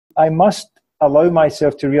I must allow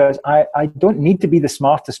myself to realize I don't need to be the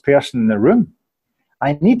smartest person in the room.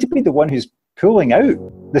 I need to be the one who's pulling out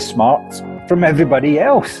the smarts from everybody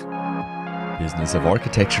else. Business of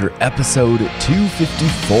Architecture, episode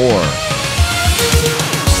 254.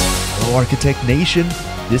 Hello, Architect Nation.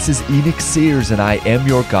 This is Enoch Sears, and I am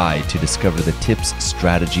your guide to discover the tips,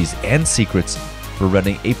 strategies, and secrets for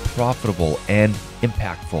running a profitable and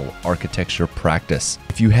impactful architecture practice.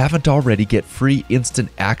 If you haven't already, get free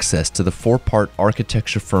instant access to the 4-part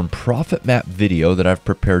architecture firm profit map video that I've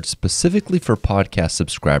prepared specifically for podcast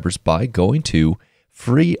subscribers by going to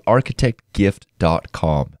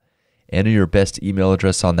freearchitectgift.com. Enter your best email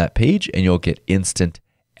address on that page and you'll get instant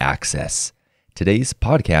access. Today's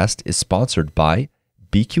podcast is sponsored by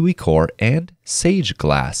BQE Core and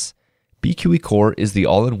SageGlass. BQE Core is the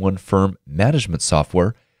all-in-one firm management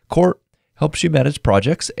software. Core helps you manage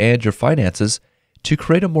projects and your finances to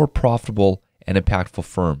create a more profitable and impactful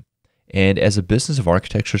firm. And as a Business of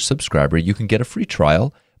Architecture subscriber, you can get a free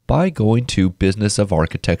trial by going to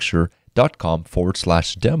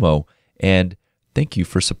businessofarchitecture.com/demo. And thank you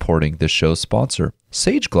for supporting this show's sponsor.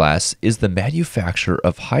 SageGlass is the manufacturer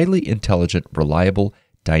of highly intelligent, reliable,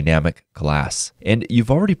 dynamic glass. And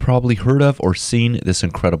you've already probably heard of or seen this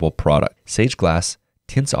incredible product. SageGlass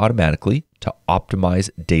tints automatically to optimize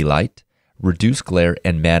daylight, reduce glare,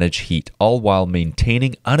 and manage heat, all while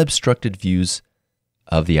maintaining unobstructed views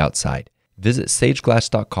of the outside. Visit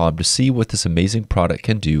sageglass.com to see what this amazing product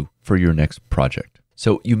can do for your next project.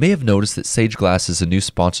 So you may have noticed that SageGlass is a new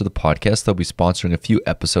sponsor of the podcast. They'll be sponsoring a few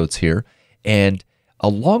episodes here. And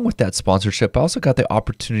along with that sponsorship, I also got the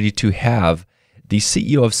opportunity to have the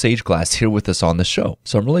CEO of SageGlass here with us on the show.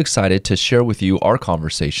 So I'm really excited to share with you our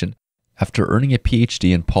conversation. After earning a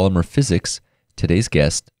PhD in Polymer Physics, today's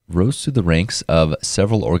guest rose through the ranks of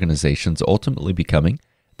several organizations, ultimately becoming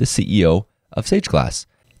the CEO of SageGlass.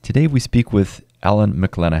 Today we speak with Alan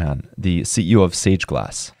McLenaghan, the CEO of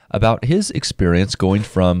SageGlass, about his experience going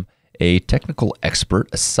from a technical expert,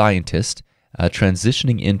 a scientist,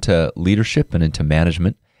 transitioning into leadership and into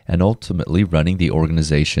management, and ultimately running the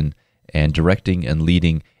organization and directing and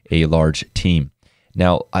leading a large team.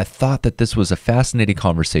 Now, I thought that this was a fascinating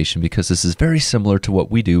conversation because this is very similar to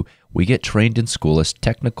what we do. We get trained in school as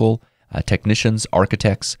technical technicians,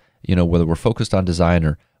 architects, whether we're focused on design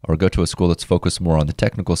or go to a school that's focused more on the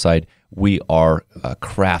technical side, we are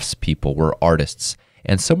craftspeople, we're artists.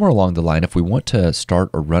 And somewhere along the line, if we want to start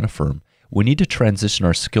or run a firm, we need to transition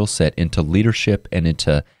our skill set into leadership and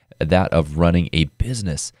into that of running a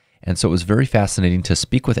business. And so it was very fascinating to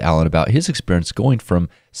speak with Alan about his experience going from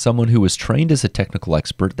someone who was trained as a technical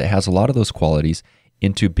expert that has a lot of those qualities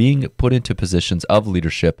into being put into positions of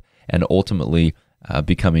leadership and ultimately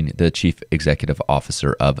becoming the Chief Executive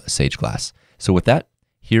Officer of SageGlass. So with that,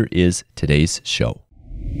 here is today's show.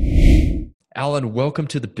 Alan, welcome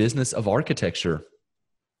to the Business of Architecture.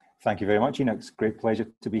 Thank you very much, Enoch. It's a great pleasure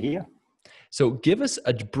to be here. So give us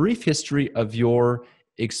a brief history of your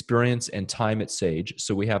experience and time at Sage,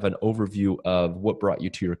 so we have an overview of what brought you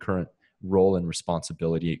to your current role and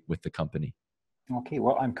responsibility with the company. Okay,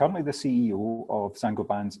 well, I'm currently the CEO of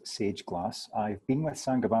Saint-Gobain's SageGlass. I've been with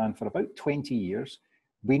Saint-Gobain for about 20 years,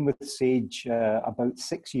 been with Sage about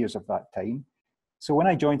 6 years of that time. So when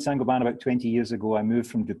I joined Saint-Gobain about 20 years ago, I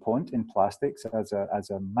moved from DuPont in plastics as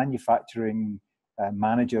a manufacturing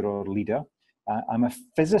manager or leader. I'm a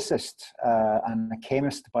physicist and a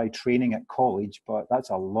chemist by training at college, but that's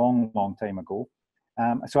a long, long time ago.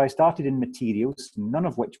 So I started in materials, none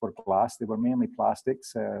of which were glass. They were mainly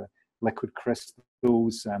plastics, liquid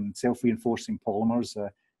crystals, self-reinforcing polymers.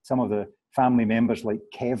 Some of the family members like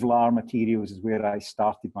Kevlar materials is where I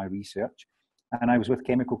started my research. And I was with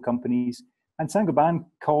chemical companies. And Saint-Gobain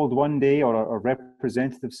called one day, or a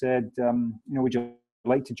representative said, would you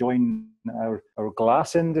like to join our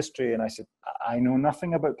glass industry? And I said, I know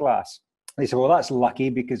nothing about glass. They said, well, that's lucky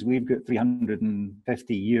because we've got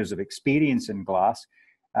 350 years of experience in glass.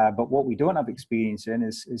 But what we don't have experience in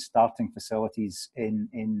is starting facilities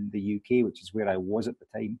in the UK, which is where I was at the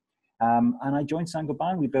time. And I joined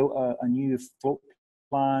Saint-Gobain. We built a new float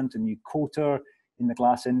plant, a new coater in the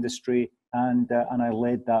glass industry, and I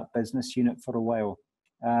led that business unit for a while.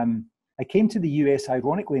 I came to the US,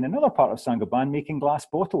 ironically, in another part of Saint-Gobain, making glass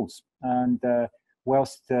bottles. And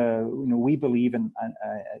whilst we believe in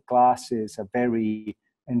glass is a very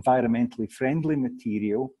environmentally friendly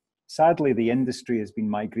material, sadly, the industry has been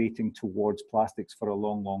migrating towards plastics for a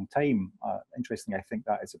long, long time. Interestingly, I think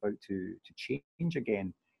that is about to change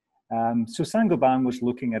again. So Saint-Gobain was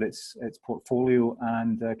looking at its portfolio,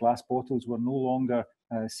 and glass bottles were no longer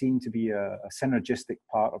seen to be a synergistic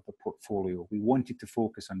part of the portfolio. We wanted to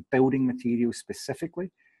focus on building materials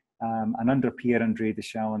specifically, And under Pierre-André de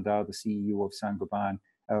Chalendar, the CEO of Saint-Gobain,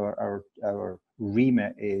 our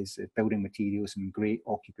remit is building materials and great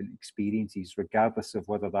occupant experiences, regardless of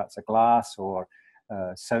whether that's a glass or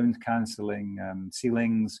sound cancelling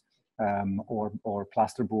ceilings or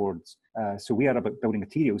plasterboards. So we are about building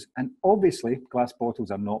materials, and obviously glass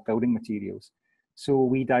bottles are not building materials. So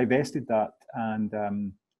we divested that, and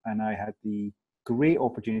I had the great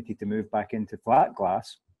opportunity to move back into flat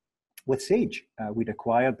glass with Sage. We'd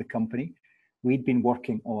acquired the company. We'd been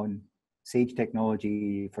working on Sage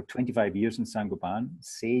technology for 25 years in Saint-Gobain.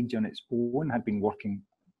 Sage on its own had been working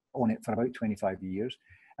on it for about 25 years.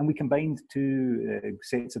 And we combined two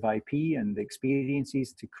sets of IP and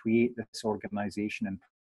experiences to create this organization and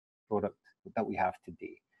product that we have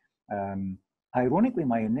today. Ironically,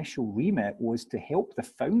 my initial remit was to help the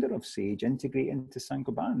founder of Sage integrate into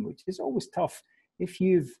Saint-Gobain, which is always tough. If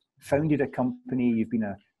you've founded a company, you've been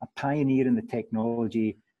a pioneer in the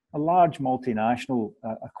technology, a large multinational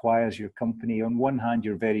acquires your company. On one hand,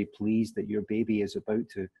 you're very pleased that your baby is about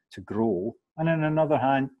to grow. And on another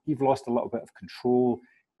hand, you've lost a little bit of control.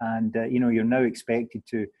 And you're now expected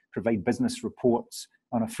to provide business reports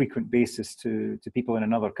on a frequent basis to people in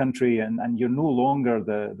another country. And you're no longer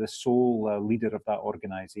the sole leader of that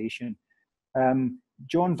organization.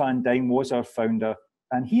 John Van Dyne was our founder,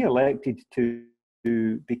 and he elected to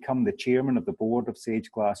become the chairman of the board of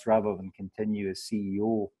SageGlass rather than continue as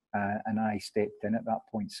CEO. And I stepped in at that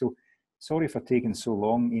point. So sorry for taking so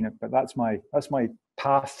long, Enoch, but that's my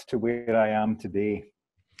path to where I am today.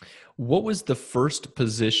 What was the first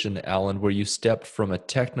position, Alan, where you stepped from a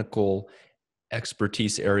technical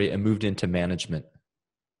expertise area and moved into management?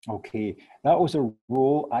 Okay, that was a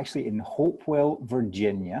role actually in Hopewell,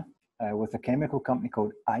 Virginia, with a chemical company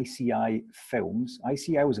called ICI Films.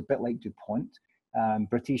 ICI was a bit like DuPont,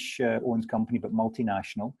 British-owned company, but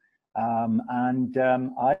multinational.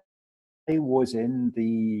 I was in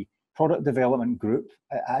the product development group.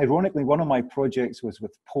 Ironically, one of my projects was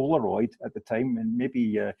with Polaroid at the time, and maybe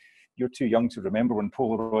you're too young to remember when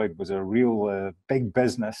Polaroid was a real big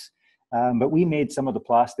business. But we made some of the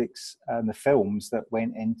plastics and the films that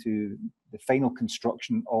went into the final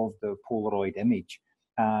construction of the Polaroid image.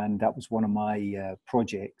 And that was one of my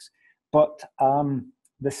projects. But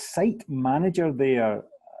the site manager there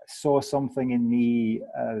saw something in me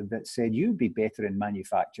that said, you'd be better in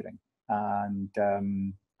manufacturing.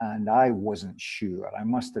 And I wasn't sure. I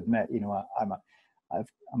must admit, I'm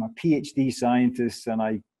a PhD scientist, and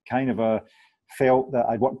I kind of felt that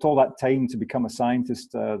I'd worked all that time to become a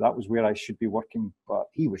scientist. That was where I should be working, but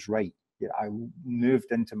he was right. Yeah, I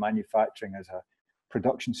moved into manufacturing as a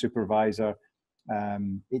production supervisor.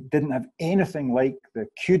 It didn't have anything like the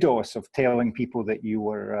kudos of telling people that you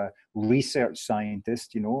were a research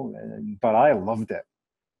scientist, but I loved it.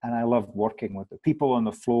 And I loved working with the people on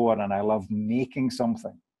the floor, and I loved making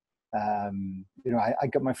something. I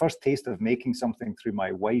got my first taste of making something through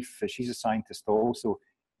my wife. She's a scientist also,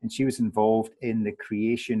 and she was involved in the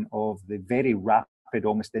creation of the very rapid,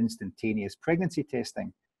 almost instantaneous pregnancy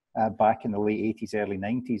testing back in the late 80s, early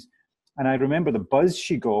 90s. And I remember the buzz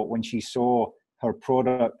she got when she saw her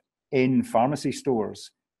product in pharmacy stores,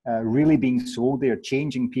 really being sold there,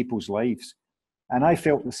 changing people's lives. And I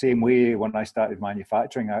felt the same way when I started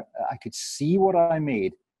manufacturing. I could see what I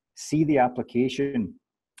made, see the application,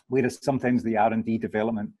 whereas sometimes the R&D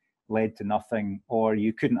development led to nothing, or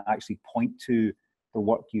you couldn't actually point to the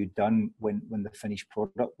work you'd done when the finished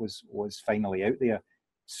product was finally out there.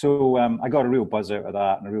 So I got a real buzz out of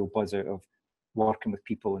that, and a real buzz out of working with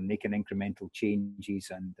people and making incremental changes.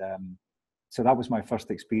 And so that was my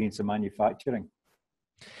first experience of manufacturing.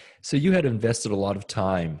 So you had invested a lot of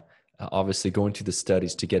time. Obviously, going to the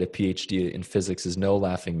studies to get a PhD in physics is no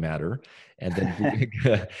laughing matter. And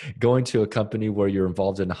then going to a company where you're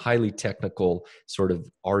involved in a highly technical sort of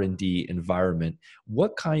R&D environment,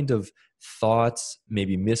 what kind of thoughts,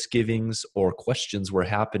 maybe misgivings or questions were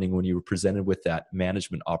happening when you were presented with that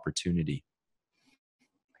management opportunity?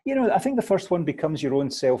 I think the first one becomes your own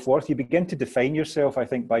self-worth. You begin to define yourself, I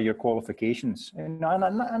think, by your qualifications. And I'm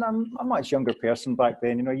a much younger person back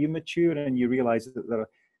then. You mature and you realize that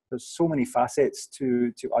there's so many facets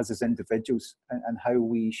to us as individuals and how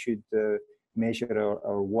we should measure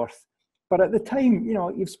our worth. But at the time,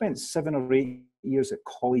 you've spent 7 or 8 years at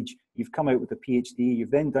college, you've come out with a PhD,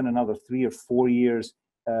 you've then done another 3 or 4 years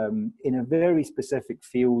in a very specific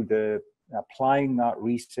field, applying that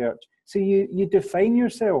research. So you define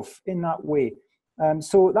yourself in that way.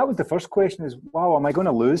 So that was the first question is, wow, am I going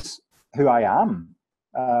to lose who I am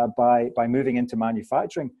by moving into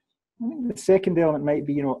manufacturing? I think the second element might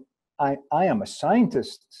be, I am a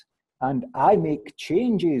scientist, and I make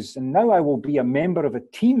changes, and now I will be a member of a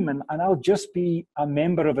team, and I'll just be a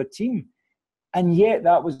member of a team. And yet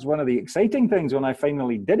that was one of the exciting things when I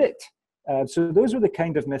finally did it. So those were the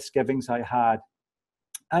kind of misgivings I had.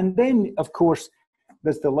 And then, of course,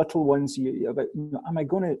 there's the little ones about, am I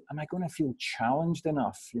going to feel challenged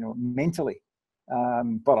enough, mentally?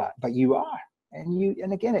 But you are,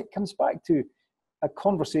 and again, it comes back to a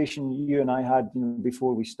conversation you and I had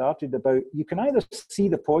before we started about, you can either see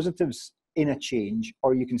the positives in a change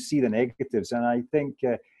or you can see the negatives. And I think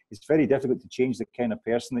it's very difficult to change the kind of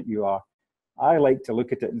person that you are. I like to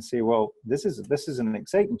look at it and say, well, this is an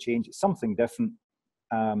exciting change. It's something different.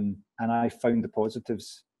 And I found the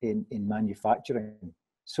positives in manufacturing.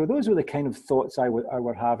 So those were the kind of thoughts I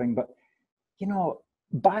were having. But,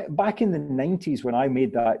 back in the 90s when I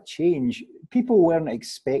made that change, people weren't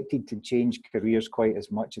expected to change careers quite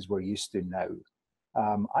as much as we're used to now.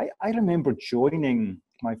 I remember joining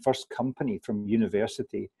my first company from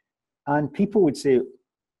university, and people would say,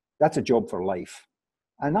 that's a job for life.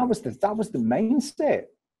 And that was the mindset.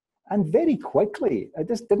 And very quickly, it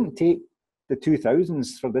just didn't take the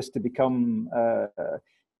 2000s for this to become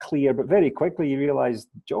clear, but very quickly you realize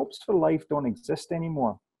jobs for life don't exist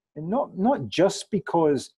anymore. And not just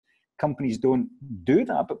because companies don't do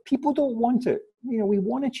that, but people don't want it. We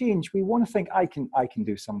want to change. We want to think, I can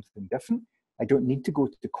do something different. I don't need to go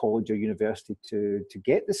to college or university to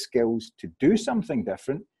get the skills to do something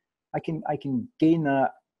different. I can gain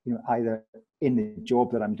that, either in the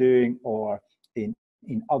job that I'm doing or in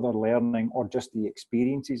other learning or just the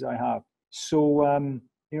experiences I have. So,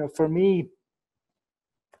 for me,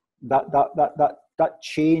 that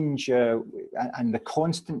change and the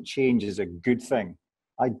constant change is a good thing.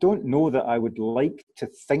 I don't know that I would like to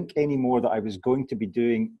think anymore that I was going to be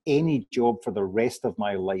doing any job for the rest of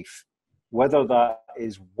my life, whether that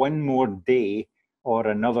is one more day or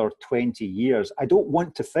another 20 years. I don't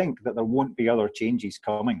want to think that there won't be other changes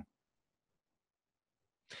coming.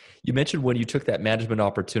 You mentioned when you took that management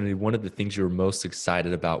opportunity, one of the things you were most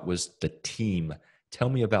excited about was the team. Tell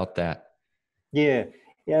me about that. Yeah.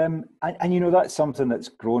 And that's something that's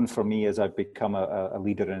grown for me as I've become a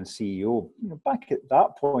leader and CEO. Back at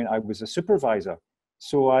that point, I was a supervisor.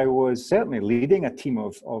 So I was certainly leading a team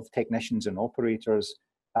of technicians and operators,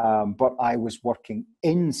 but I was working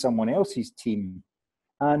in someone else's team.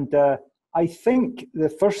 And I think the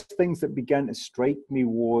first things that began to strike me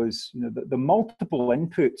was the multiple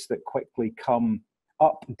inputs that quickly come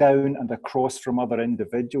up, down, and across from other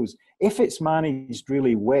individuals. If it's managed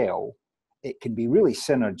really well, it can be really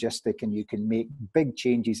synergistic, and you can make big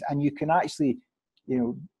changes, and you can actually,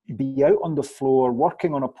 be out on the floor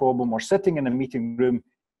working on a problem or sitting in a meeting room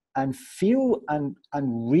and feel and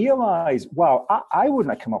realize, wow, I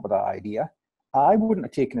wouldn't have come up with that idea. I wouldn't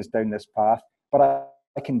have taken us down this path, but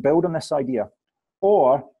I can build on this idea.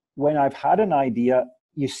 Or when I've had an idea,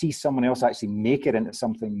 you see someone else actually make it into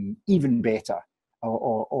something even better,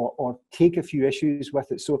 or take a few issues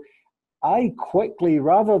with it. So I quickly,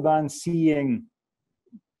 rather than seeing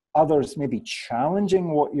others maybe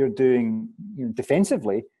challenging what you're doing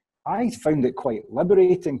defensively, I found it quite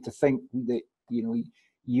liberating to think that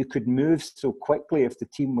you could move so quickly if the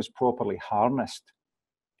team was properly harnessed.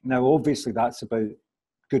 Now, obviously, that's about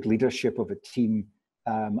good leadership of a team,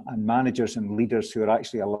 and managers and leaders who are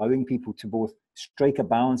actually allowing people to both strike a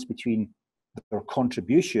balance between their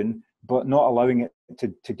contribution, but not allowing it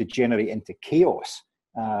to degenerate into chaos.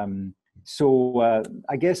 So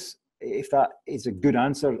I guess if that is a good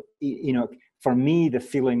answer, for me, the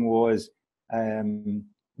feeling was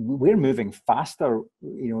we're moving faster,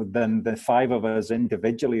 than the 5 of us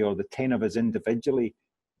individually or the 10 of us individually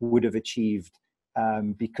would have achieved,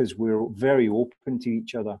 because we're very open to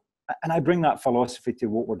each other. And I bring that philosophy to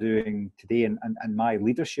what we're doing today and my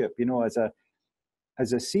leadership.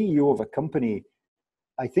 As a CEO of a company,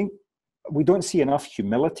 I think we don't see enough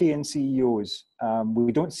humility in CEOs.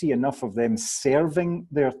 We don't see enough of them serving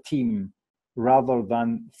their team rather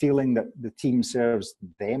than feeling that the team serves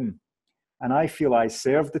them. And I feel I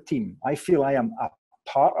serve the team. I feel I am a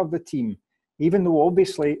part of the team, even though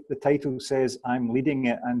obviously the title says I'm leading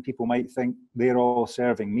it and people might think they're all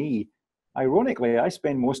serving me. Ironically, I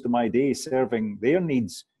spend most of my day serving their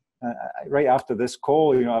needs. Right after this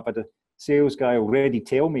call, I've had a sales guy already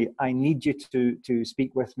tell me, I need you to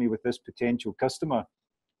speak with me with this potential customer,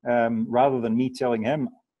 rather than me telling him,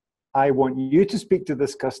 I want you to speak to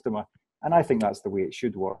this customer. And I think that's the way it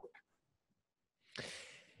should work.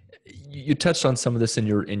 You touched on some of this in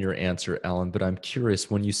your answer, Alan, but I'm curious,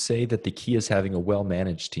 when you say that the key is having a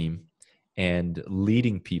well-managed team and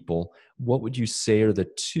leading people, what would you say are the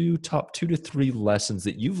top 2 to 3 lessons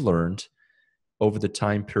that you've learned over the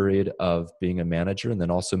time period of being a manager and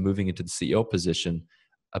then also moving into the CEO position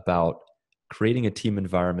about creating a team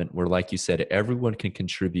environment where, like you said, everyone can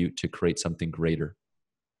contribute to create something greater?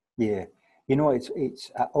 Yeah. You know, it's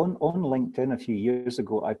on LinkedIn a few years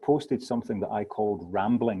ago, I posted something that I called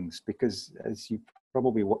ramblings, because as you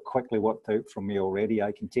probably quickly worked out from me already,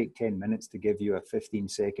 I can take 10 minutes to give you a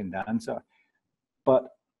 15-second answer. But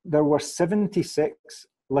there were 76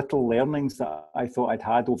 little learnings that I thought I'd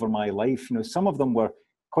had over my life. You know, some of them were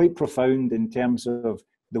quite profound in terms of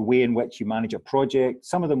the way in which you manage a project.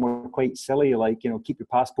 Some of them were quite silly, like, you know, keep your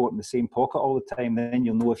passport in the same pocket all the time, then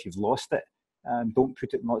you'll know if you've lost it. Don't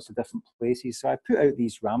put it in lots of different places. So I put out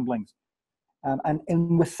these ramblings.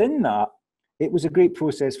 And within that, it was a great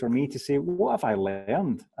process for me to say, what have I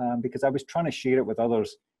learned? Because I was trying to share it with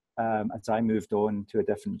others as I moved on to a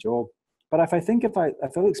different job. But if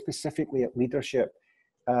I look specifically at leadership,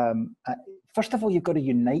 first of all, you've got to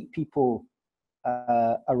unite people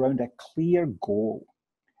around a clear goal.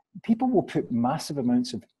 People will put massive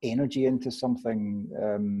amounts of energy into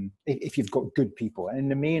something if you've got good people. And in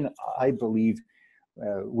the main, I believe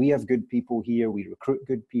we have good people here, we recruit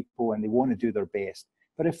good people, and they want to do their best.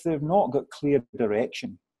 But if they've not got clear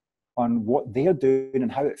direction on what they're doing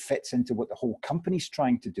and how it fits into what the whole company's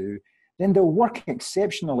trying to do, then they'll work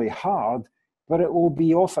exceptionally hard, but it will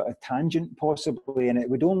be off at a tangent possibly, and it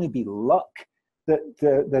would only be luck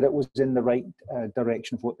that it was in the right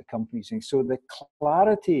direction of what the company's doing. So the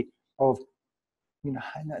clarity of, you know,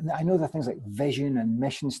 I know that things like vision and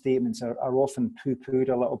mission statements are often poo-pooed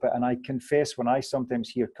a little bit, and I confess when I sometimes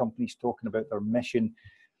hear companies talking about their mission,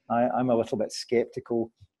 I'm a little bit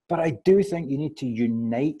skeptical. But I do think you need to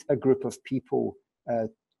unite a group of people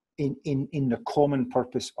in the common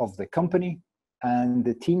purpose of the company, and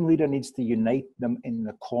the team leader needs to unite them in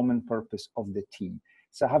the common purpose of the team.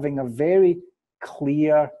 So having a very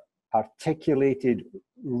clear, articulated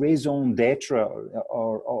raison d'etre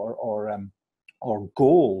or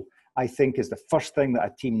goal, I think, is the first thing that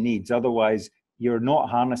a team needs. Otherwise, you're not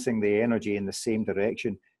harnessing the energy in the same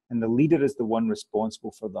direction, and the leader is the one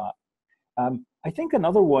responsible for that. I think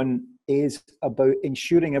another one is about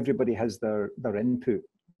ensuring everybody has their input.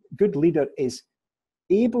 Good leader is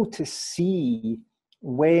able to see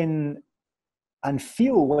when and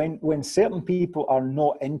feel when certain people are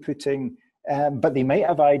not inputting, but they might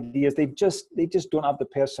have ideas. They just don't have the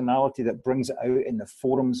personality that brings it out in the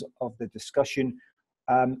forums of the discussion,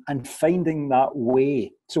 and finding that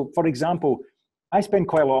way. So, for example, I spend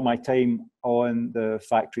quite a lot of my time on the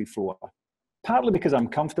factory floor, partly because I'm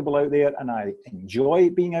comfortable out there and I enjoy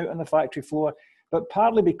being out on the factory floor, but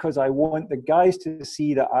partly because I want the guys to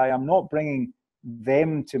see that I am not bringing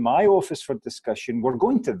them to my office for discussion. We're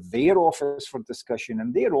going to their office for discussion,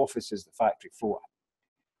 and their office is the factory floor.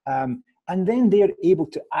 And then they're able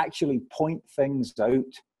to actually point things out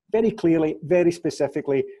very clearly, very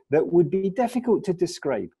specifically, that would be difficult to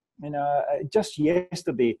describe. You know, just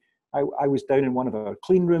yesterday, I was down in one of our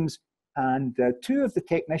clean rooms, and two of the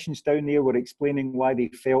technicians down there were explaining why they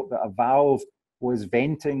felt that a valve was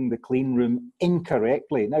venting the clean room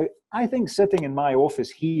incorrectly. Now, I think sitting in my office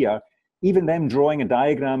here, even them drawing a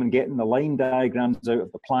diagram and getting the line diagrams out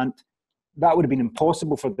of the plant, that would have been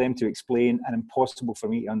impossible for them to explain and impossible for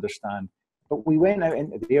me to understand. But we went out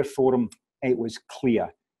into their forum, and it was clear.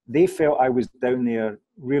 They felt I was down there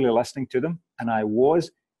really listening to them, and I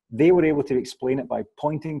was. They were able to explain it by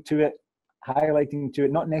pointing to it, highlighting to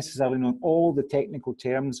it, not necessarily knowing all the technical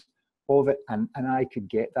terms of it, and I could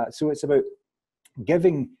get that. So it's about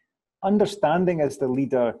understanding as the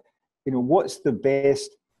leader, you know, what's the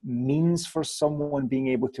best means for someone being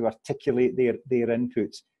able to articulate their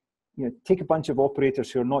inputs. You know, take a bunch of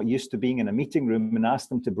operators who are not used to being in a meeting room and ask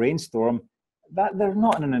them to brainstorm. That they're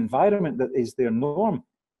not in an environment that is their norm.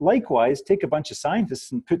 Likewise, take a bunch of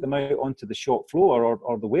scientists and put them out onto the shop floor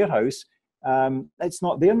or the warehouse. It's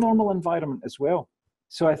not their normal environment as well.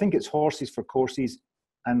 So I think it's horses for courses,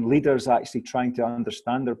 and leaders actually trying to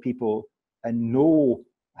understand their people and know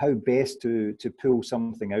how best to pull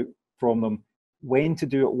something out from them, when to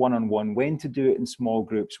do it one-on-one, when to do it in small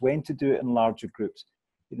groups, when to do it in larger groups.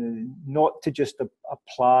 You know, not to just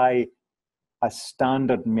apply a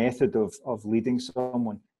standard method of leading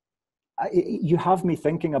someone. You have me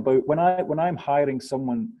thinking about when I'm hiring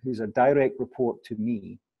someone who's a direct report to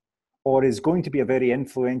me, or is going to be a very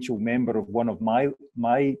influential member of one of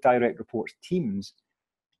my direct reports teams.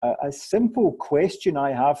 A simple question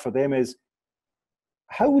I have for them is,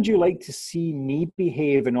 how would you like to see me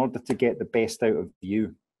behave in order to get the best out of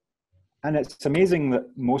you? And it's amazing that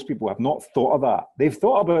most people have not thought of that. They've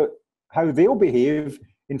thought about how they'll behave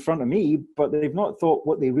in front of me, but they've not thought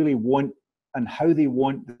what they really want and how they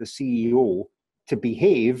want the CEO to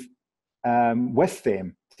behave with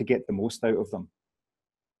them to get the most out of them.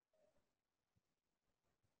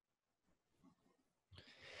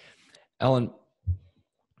 Alan,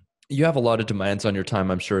 you have a lot of demands on your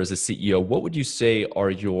time, I'm sure, as a CEO. What would you say are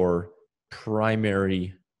your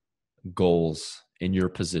primary goals in your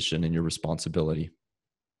position and your responsibility?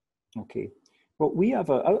 Okay. Well, we have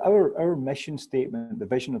our mission statement, the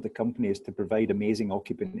vision of the company is to provide amazing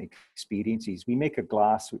occupant experiences. We make a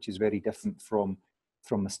glass which is very different from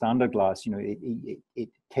the standard glass. You know, it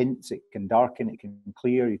tints, it can darken, it can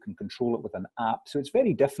clear, you can control it with an app. So it's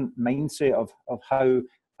very different mindset of how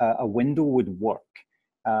a window would work.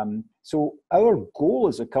 So our goal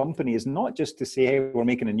as a company is not just to say, hey, we're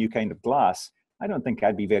making a new kind of glass. I don't think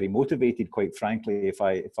I'd be very motivated, quite frankly, if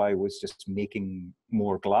I was just making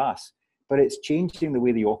more glass. But it's changing the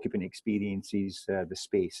way the occupant experiences the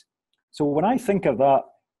space. So when I think of that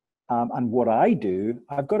and what I do,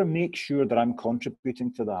 I've got to make sure that I'm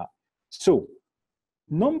contributing to that. So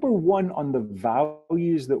number one on the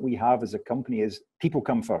values that we have as a company is people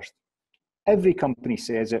come first. Every company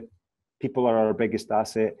says it. People are our biggest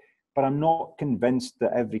asset. But I'm not convinced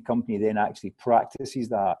that every company then actually practices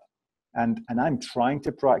that. And I'm trying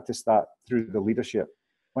to practice that through the leadership.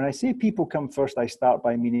 When I say people come first, I start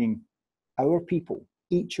by meaning our people,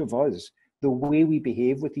 each of us, the way we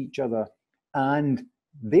behave with each other, and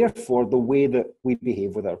therefore the way that we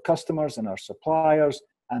behave with our customers and our suppliers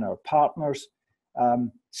and our partners.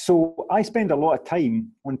 So I spend a lot of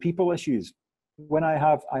time on people issues. When I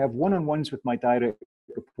have one-on-ones with my direct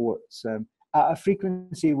reports at a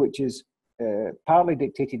frequency which is partly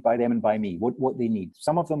dictated by them and by me, what they need.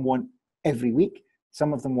 Some of them want every week,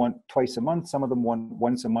 some of them want twice a month, some of them want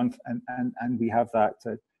once a month, and we have that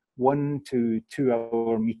 1 to 2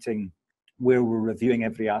 hour meeting where we're reviewing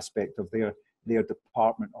every aspect of their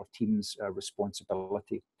department or team's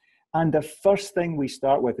responsibility. And the first thing we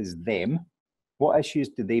start with is them. What issues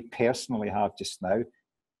do they personally have just now?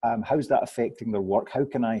 How's that affecting their work? How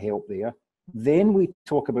can I help there? Then we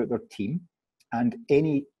talk about their team and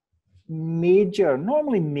any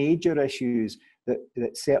normally major issues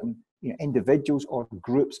that certain individuals or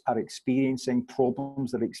groups are experiencing,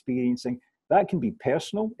 problems they're experiencing. That can be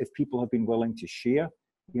personal if people have been willing to share.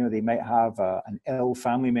 They might have an ill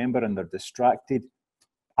family member and they're distracted.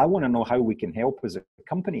 I want to know how we can help as a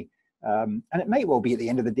company. And it might well be at the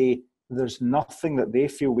end of the day, there's nothing that they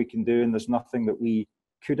feel we can do and there's nothing that we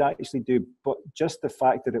could actually do. But just the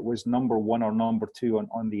fact that it was number one or number two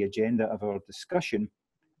on the agenda of our discussion,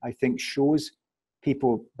 I think shows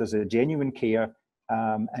people there's a genuine care.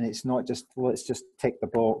 And it's not just, let's just tick the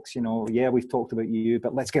box, yeah, we've talked about you,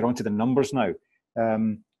 but let's get on to the numbers now.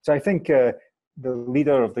 So I think the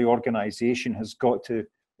leader of the organization has got to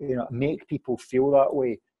make people feel that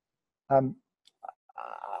way.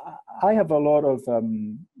 I have a lot of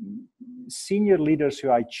senior leaders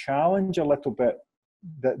who I challenge a little bit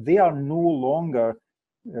that they are no longer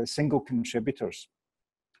single contributors.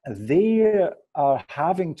 They are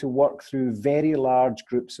having to work through very large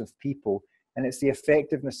groups of people, and it's the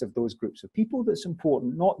effectiveness of those groups of people that's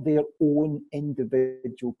important, not their own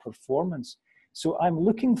individual performance. So I'm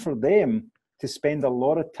looking for them to spend a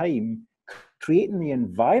lot of time creating the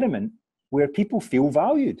environment where people feel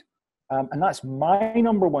valued. And that's my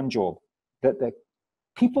number one job, that the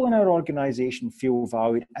people in our organization feel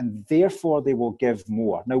valued and therefore they will give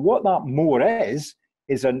more. Now, what that more is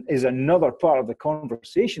another part of the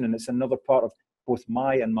conversation, and it's another part of both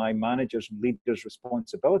my and my managers and leaders'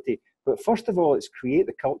 responsibility. But first of all, it's create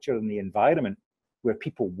the culture and the environment where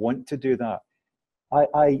people want to do that.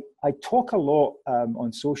 I talk a lot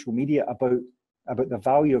on social media about the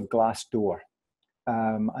value of Glassdoor.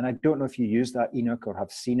 And I don't know if you use that, Enoch, or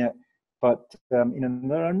have seen it, but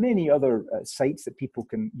there are many other sites that people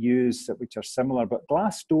can use which are similar, but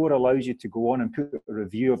Glassdoor allows you to go on and put a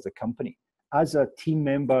review of the company. As a team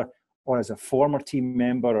member, or as a former team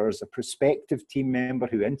member, or as a prospective team member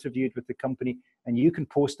who interviewed with the company, and you can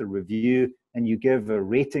post a review and you give a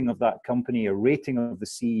rating of that company, a rating of the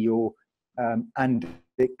CEO, and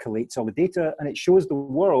it collates all the data and it shows the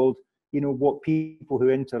world, what people who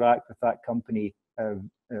interact with that company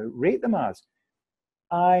rate them as.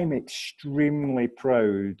 I'm extremely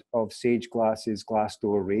proud of SageGlass's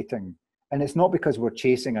Glassdoor rating. And it's not because we're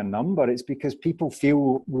chasing a number, it's because people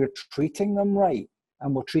feel we're treating them right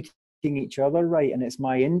and we're treating each other right. And it's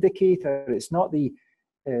my indicator. It's not the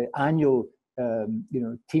annual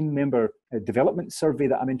team member development survey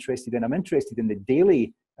that I'm interested in. I'm interested in the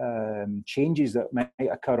daily changes that might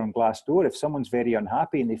occur on Glassdoor. If someone's very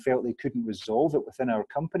unhappy and they felt they couldn't resolve it within our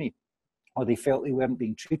company, or they felt they weren't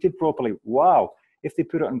being treated properly, wow, if they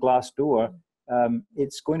put it on Glassdoor,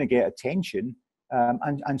 it's going to get attention.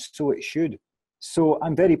 and so it should. So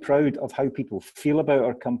I'm very proud of how people feel about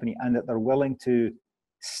our company and that they're willing to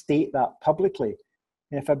state that publicly.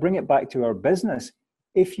 And if I bring it back to our business,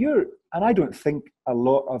 and I don't think a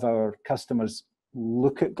lot of our customers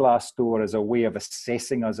look at Glassdoor as a way of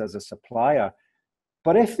assessing us as a supplier,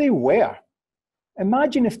 but if they were,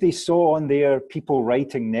 imagine if they saw on there people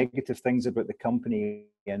writing negative things about the company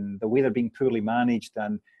and the way they're being poorly managed,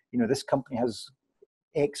 and this company has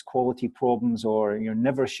X quality problems, or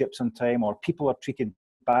never ships on time, or people are treated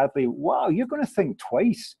badly. Wow, you're going to think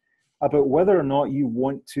twice about whether or not you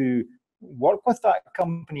want to work with that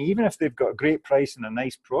company, even if they've got a great price and a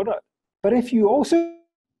nice product. But if you also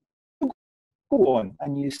go on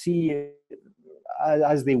and you see,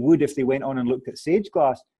 as they would if they went on and looked at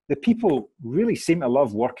SageGlass, the people really seem to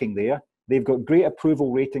love working there. They've got great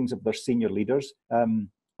approval ratings of their senior leaders.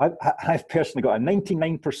 I've personally got a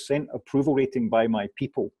 99% approval rating by my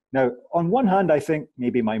people. Now, on one hand, I think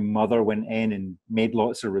maybe my mother went in and made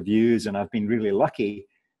lots of reviews and I've been really lucky.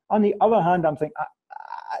 On the other hand, I'm thinking,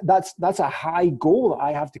 that's a high goal that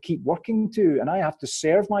I have to keep working to, and I have to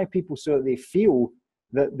serve my people so that they feel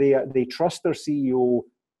that they trust their CEO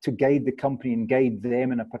to guide the company and guide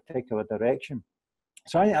them in a particular direction.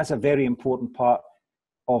 So I think that's a very important part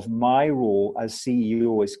of my role as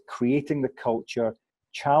CEO, is creating the culture,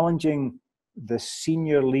 challenging the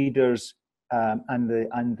senior leaders and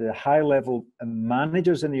the high-level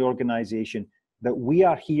managers in the organization that we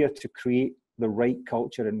are here to create the right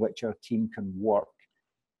culture in which our team can work.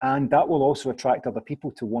 And that will also attract other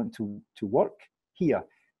people to want to work here.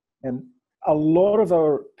 A lot of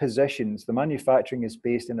our positions, the manufacturing is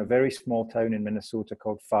based in a very small town in Minnesota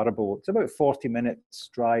called Faribault. It's about 40 minutes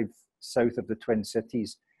drive south of the Twin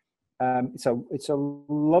Cities. It's a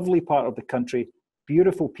lovely part of the country,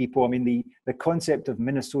 beautiful people. I mean, the concept of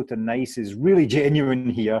Minnesota nice is really genuine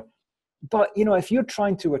here. But, if you're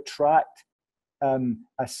trying to attract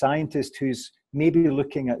a scientist who's maybe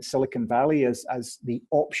looking at Silicon Valley as the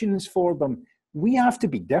options for them, we have to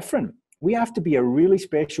be different. We have to be a really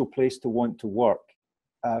special place to want to work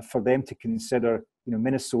for them to consider,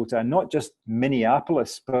 Minnesota, and not just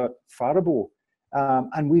Minneapolis, but Faribault.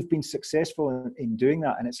 And we've been successful in doing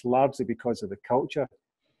that, and it's largely because of the culture.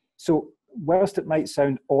 So whilst it might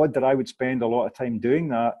sound odd that I would spend a lot of time doing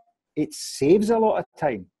that, it saves a lot of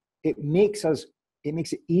time. It makes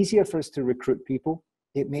it easier for us to recruit people.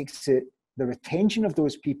 It makes the retention of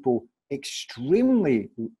those people extremely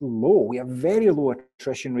low. We have very low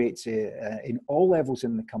attrition rates in all levels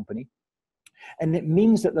in the company. And it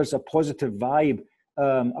means that there's a positive vibe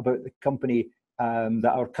about the company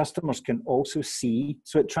that our customers can also see.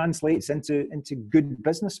 So it translates into good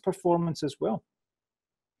business performance as well.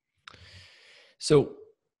 So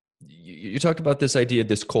you talked about this idea,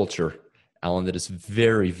 this culture, Alan, that is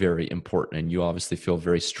very, very important. And you obviously feel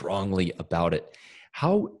very strongly about it.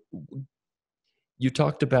 You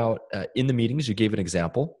talked about in the meetings, you gave an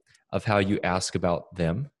example of how you ask about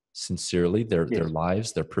them sincerely, their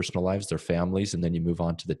lives, their personal lives, their families, and then you move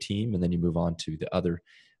on to the team, and then you move on to the other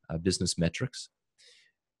business metrics.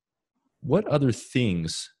 What other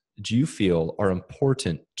things do you feel are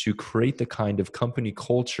important to create the kind of company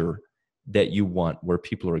culture that you want, where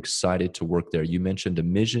people are excited to work there? You mentioned a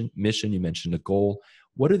mission, you mentioned a goal.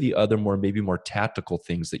 What are the other maybe more tactical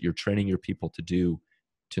things that you're training your people to do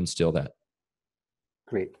to instill that?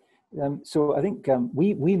 Great. So I think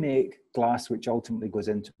we make glass which ultimately goes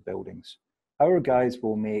into buildings. Our guys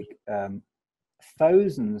will make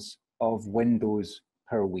thousands of windows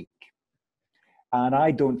per week. And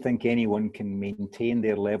I don't think anyone can maintain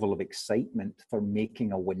their level of excitement for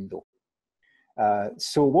making a window.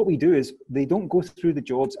 So what we do is they don't go through the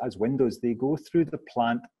jobs as windows. They go through the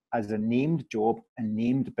plant as a named job, a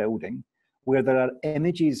named building, where there are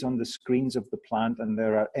images on the screens of the plant and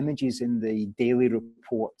there are images in the daily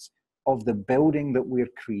reports of the building that we're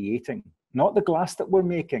creating, not the glass that we're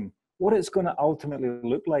making, what it's going to ultimately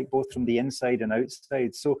look like, both from the inside and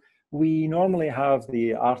outside. So we normally have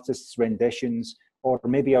the artist's renditions, or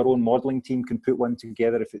maybe our own modeling team can put one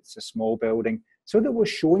together if it's a small building, so that we're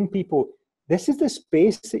showing people, this is the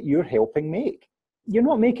space that you're helping make. You're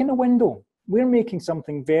not making a window. We're making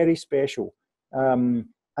something very special.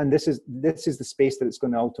 And this is the space that it's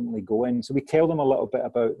going to ultimately go in. So we tell them a little bit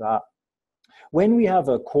about that. When we have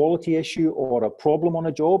a quality issue or a problem on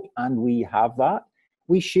a job, and we have that,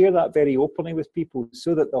 we share that very openly with people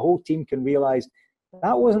so that the whole team can realize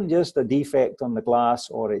that wasn't just a defect on the glass,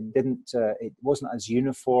 or it wasn't as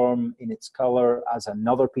uniform in its color as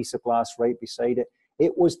another piece of glass right beside it.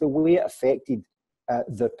 It was the way it affected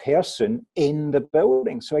the person in the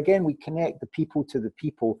building. So again, we connect the people to the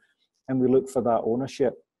people, and we look for that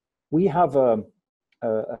ownership. We have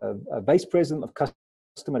a vice president of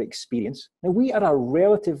customer experience. Now, we are a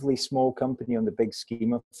relatively small company on the big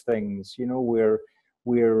scheme of things. You know, we're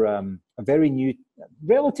a very new,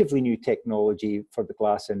 relatively new technology for the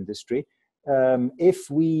glass industry. If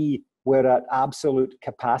we were at absolute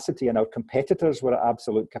capacity and our competitors were at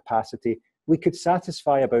absolute capacity, we could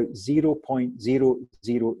satisfy about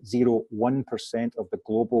 0.0001% of the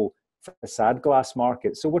global facade glass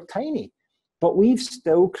market. So we're tiny, but we've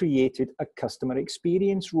still created a customer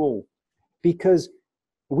experience role, because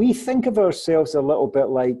we think of ourselves a little bit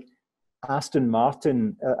like Aston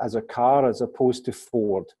Martin as a car as opposed to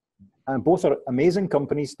Ford. And both are amazing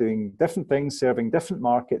companies doing different things, serving different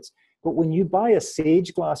markets. But when you buy a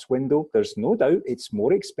SageGlass window, there's no doubt it's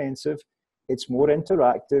more expensive, it's more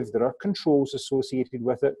interactive, there are controls associated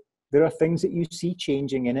with it, there are things that you see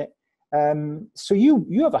changing in it. So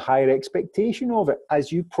you have a higher expectation of it,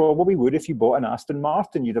 as you probably would if you bought an Aston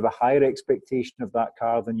Martin. You'd have a higher expectation of that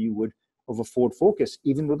car than you would of a Ford Focus,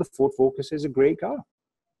 even though the Ford Focus is a great car.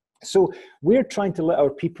 So we're trying to let our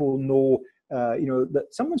people know, that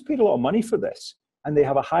someone's paid a lot of money for this and they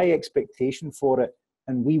have a high expectation for it.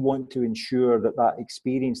 And we want to ensure that that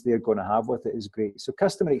experience they're going to have with it is great. So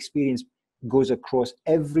customer experience goes across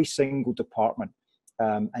every single department,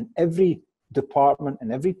 and every department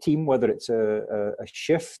and every team, whether it's a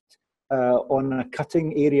shift on a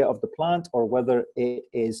cutting area of the plant, or whether it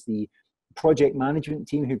is the project management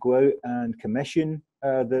team who go out and commission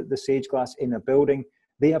the SageGlass in a building,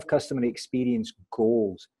 they have customer experience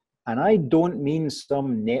goals. And I don't mean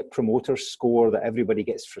some net promoter score that everybody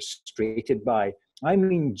gets frustrated by. I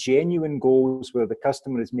mean genuine goals where the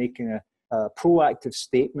customer is making a proactive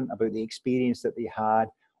statement about the experience that they had,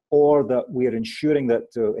 or that we're ensuring that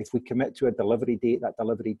if we commit to a delivery date, that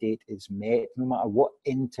delivery date is met, no matter what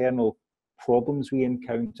internal problems we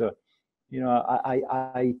encounter. You know,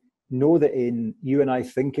 I know that in you and I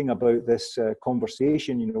thinking about this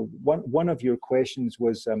conversation, you know, one of your questions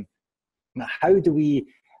was, how do we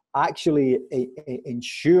actually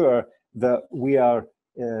ensure that we are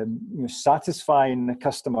satisfying the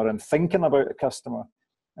customer and thinking about the customer?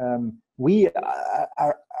 We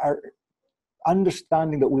are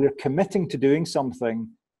understanding that we are committing to doing something,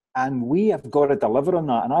 and we have got to deliver on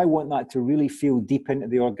that. And I want that to really feel deep into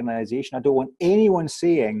the organization. I don't want anyone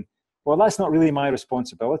saying, well, that's not really my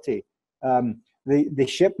responsibility. The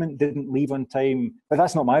shipment didn't leave on time, but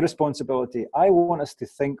that's not my responsibility. I want us to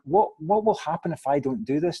think, what will happen if I don't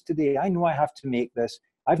do this today? I know I have to make this.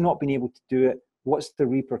 I've not been able to do it. What's the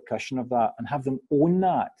repercussion of that? And have them own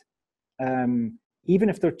that. Even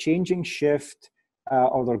if they're changing shift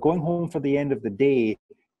or they're going home for the end of the day,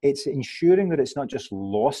 it's ensuring that it's not just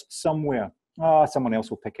lost somewhere. Someone else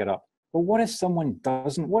will pick it up. But what if someone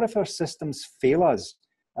doesn't? What if our systems fail us?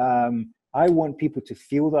 I want people to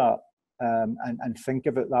feel that and think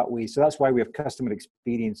of it that way. So that's why we have customer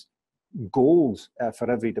experience goals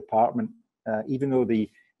for every department, even though the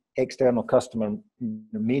external customer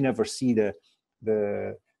may never see the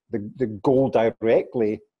goal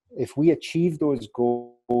directly. If we achieve those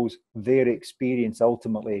goals, their experience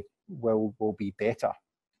ultimately will be better.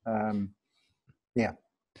 Yeah.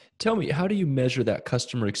 Tell me, how do you measure that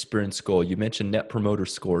customer experience goal? You mentioned net promoter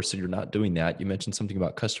score, so you're not doing that. You mentioned something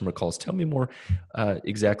about customer calls. Tell me more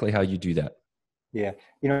exactly how you do that. Yeah,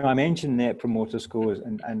 you know, I mentioned net promoter scores,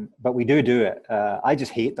 but we do it. I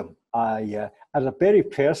just hate them. At a very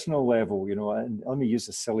personal level, you know, and let me use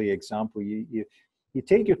a silly example. You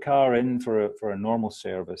take your car in for a normal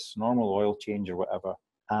service, normal oil change or whatever,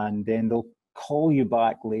 and then they'll call you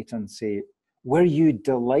back later and say, were you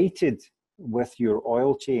delighted with your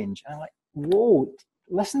oil change? And I'm like, whoa,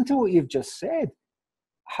 listen to what you've just said.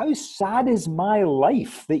 How sad is my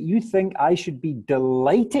life that you think I should be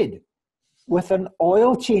delighted with an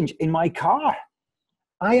oil change in my car?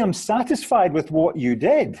 I am satisfied with what you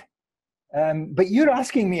did. But you're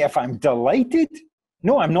asking me if I'm delighted?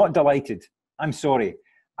 No, I'm not delighted. I'm sorry.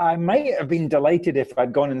 I might have been delighted if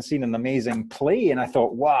I'd gone and seen an amazing play and I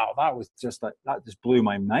thought, wow, that just blew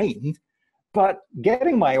my mind. But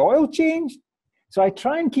getting my oil changed? So I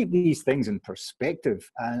try and keep these things in perspective.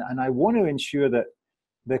 And I want to ensure that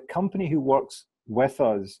the company who works with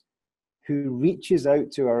us, who reaches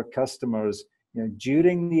out to our customers, you know,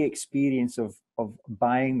 during the experience of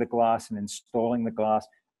buying the glass and installing the glass,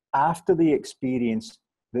 after the experience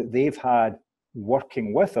that they've had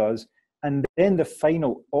working with us, and then the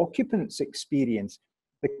final occupant's experience,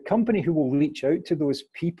 the company who will reach out to those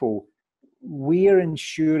people, we're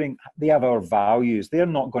ensuring they have our values. They're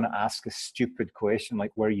not going to ask a stupid question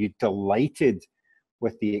like, were you delighted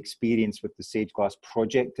with the experience with the SageGlass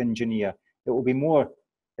project engineer? It will be more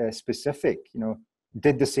specific, you know,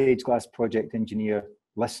 Did the SageGlass project engineer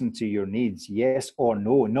listen to your needs? Yes or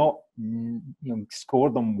no? Not score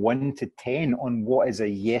them 1 to 10 on what is a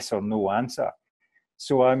yes or no answer.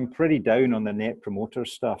 So I'm pretty down on the net promoter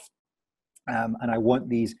stuff. And I want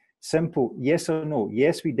these simple yes or no.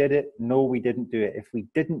 Yes, we did it. No, we didn't do it. If we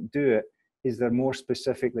didn't do it, is there more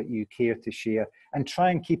specific that you care to share? And try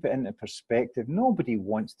and keep it into perspective. Nobody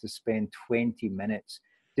wants to spend 20 minutes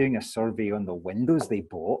doing a survey on the windows they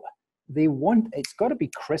bought. It's got to be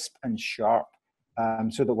crisp and sharp,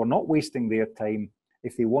 so that we're not wasting their time.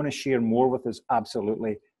 If they want to share more with us,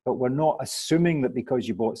 absolutely. But we're not assuming that because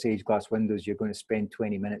you bought SageGlass Windows, you're going to spend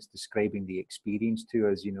 20 minutes describing the experience to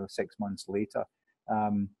us, 6 months later.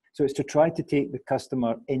 So it's to try to take the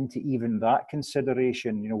customer into even that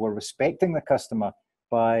consideration. We're respecting the customer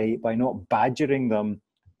by not badgering them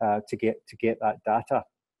to get that data.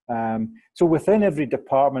 So within every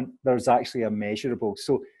department, there's actually a measurable.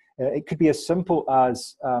 So it could be as simple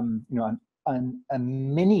as a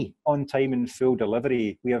mini on-time and full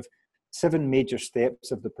delivery. We have 7 major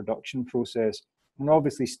steps of the production process. And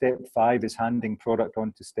obviously step 5 is handing product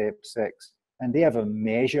on to step 6. And they have a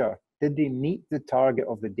measure. Did they meet the target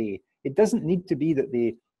of the day? It doesn't need to be that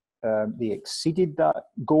they exceeded that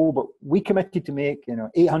goal, but we committed to make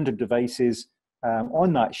 800 devices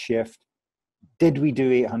on that shift. Did we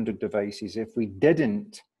do 800 devices? If we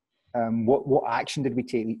didn't, what action did we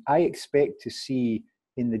take? I expect to see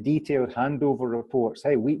in the detailed handover reports,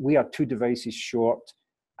 hey, we are 2 devices short,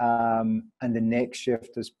 and the next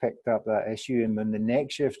shift has picked up that issue. And when the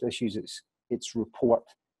next shift issues its report,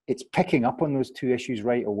 it's picking up on those 2 issues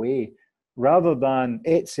right away, rather than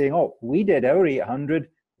it saying, oh, we did our 800,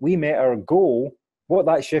 we met our goal. What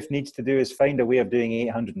that shift needs to do is find a way of doing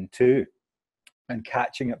 802 and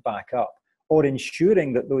catching it back up, or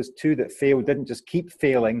ensuring that those 2 that failed didn't just keep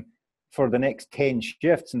failing for the next 10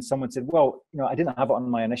 shifts. And someone said, well, I didn't have it on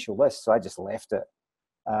my initial list, so I just left it.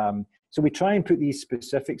 So we try and put these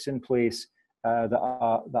specifics in place that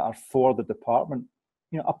are for the department.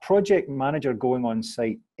 A project manager going on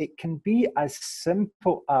site, it can be as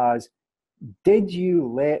simple as, did you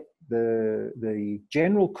let the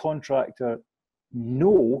general contractor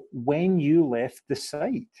know when you left the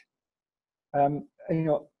site?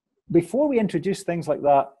 Before we introduce things like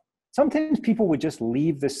that, sometimes people would just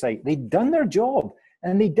leave the site. They'd done their job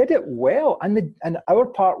and they did it well, and our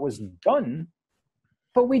part was done,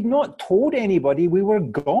 but we'd not told anybody we were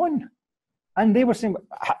gone. And they were saying,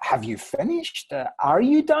 have you finished? Are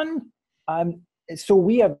you done? So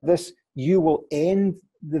we have this, you will end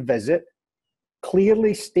the visit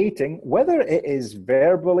clearly stating, whether it is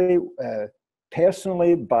verbally,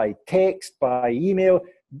 personally, by text, by email,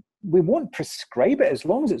 we won't prescribe it as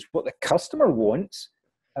long as it's what the customer wants,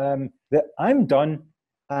 that I'm done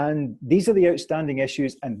and these are the outstanding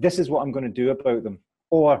issues and this is what I'm going to do about them.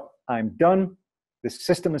 Or I'm done, the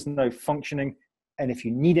system is now functioning, and if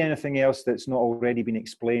you need anything else that's not already been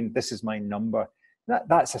explained, this is my number.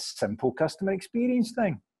 That's a simple customer experience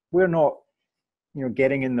thing. We're not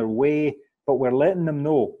getting in their way, but we're letting them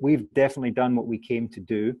know we've definitely done what we came to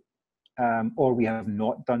do. Or we have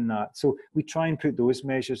not done that. So we try and put those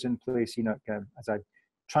measures in place, as I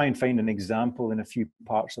try and find an example in a few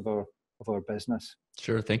parts of our business.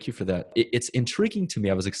 Sure. Thank you for that. It's intriguing to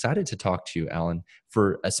me. I was excited to talk to you, Alan,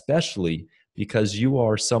 especially because you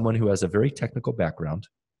are someone who has a very technical background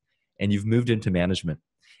and you've moved into management.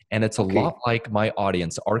 And it's a lot like my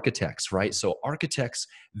audience, architects, right? So architects,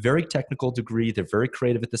 very technical degree, they're very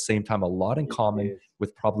creative at the same time, a lot in common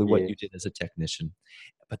with probably what you did as a technician.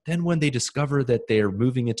 But then when they discover that they're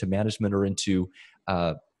moving into management or into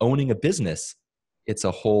owning a business, it's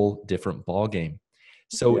a whole different ballgame.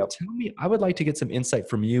 So tell me, I would like to get some insight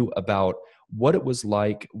from you about what it was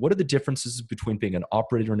like. What are the differences between being an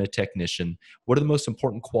operator and a technician? What are the most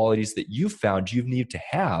important qualities that you found you need to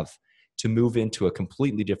have to move into a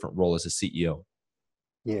completely different role as a CEO?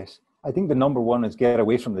 Yes, I think the number one is get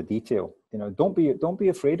away from the detail. Don't be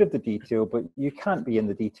afraid of the detail, but you can't be in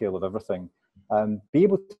the detail of everything. Be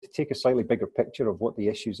able to take a slightly bigger picture of what the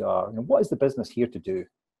issues are and what is the business here to do,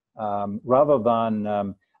 rather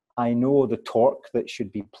than I know the torque that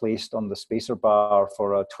should be placed on the spacer bar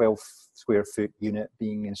for a 12 square foot unit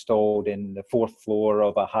being installed in the 4th floor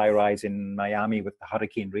of a high rise in Miami with the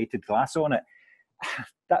hurricane rated glass on it.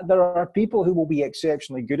 That there are people who will be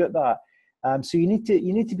exceptionally good at that. So you need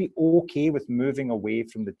to be okay with moving away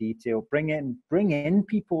from the detail. Bring in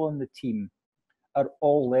people on the team at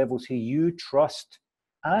all levels who you trust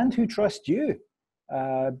and who trust you,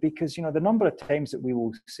 because the number of times that we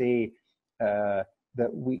will say that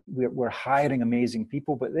we're hiring amazing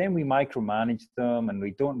people, but then we micromanage them and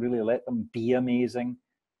we don't really let them be amazing.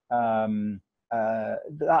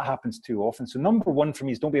 That happens too often. So number one for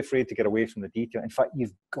me is don't be afraid to get away from the detail. In fact,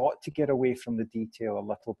 you've got to get away from the detail a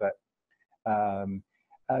little bit.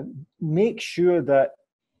 Make sure that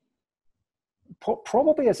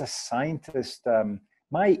probably as a scientist,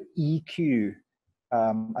 my EQ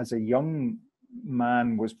as a young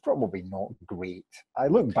man was probably not great. I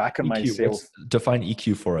look back on myself. Define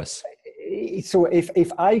EQ for us. So if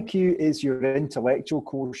IQ is your intellectual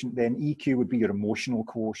quotient, then EQ would be your emotional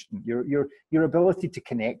quotient, your ability to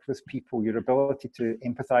connect with people, your ability to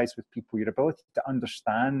empathize with people, your ability to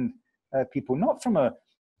understand people, not from a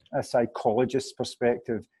psychologist's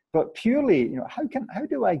perspective, but purely, how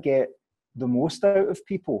do I get the most out of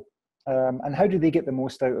people, and how do they get the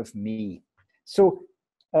most out of me? So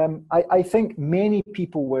I think many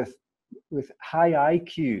people with high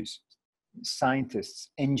IQs, scientists,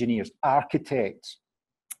 engineers, architects,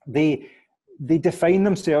 they define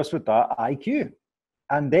themselves with that IQ.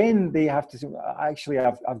 And then they have to say, actually,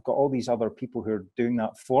 I've got all these other people who are doing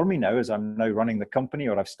that for me now, as I'm now running the company,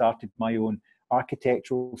 or I've started my own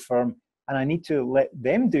architectural firm, and I need to let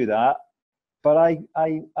them do that. But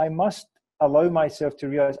I must allow myself to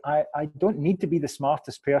realize I don't need to be the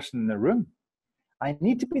smartest person in the room. I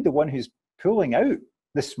need to be the one who's pulling out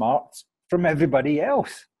the smarts from everybody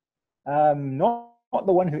else. Not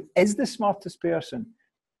the one who is the smartest person.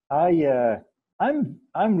 I'm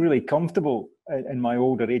really comfortable in my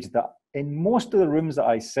older age that in most of the rooms that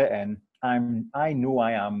I sit in, I know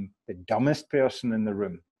I am the dumbest person in the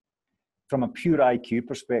room. From a pure IQ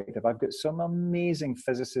perspective, I've got some amazing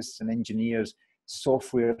physicists and engineers,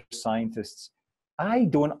 software scientists. I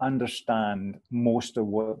don't understand most of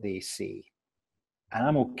what they say, and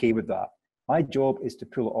I'm okay with that. My job is to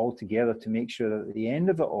pull it all together to make sure that at the end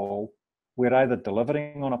of it all, we're either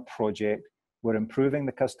delivering on a project, we're improving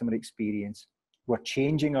the customer experience, we're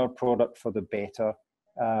changing our product for the better,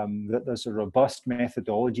 that there's a robust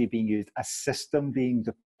methodology being used, a system being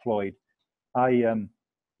deployed.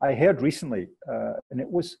 I heard recently, and it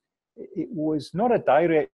was not a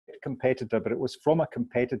direct competitor, but it was from a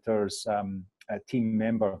competitor's team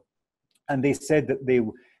member, and they said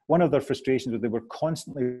that one of their frustrations was they were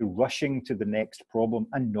constantly rushing to the next problem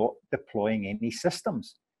and not deploying any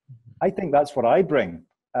systems. I think that's what I bring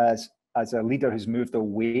as a leader who's moved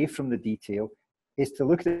away from the detail, is to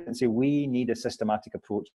look at it and say, we need a systematic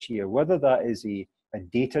approach here, whether that is a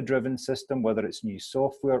data-driven system, whether it's new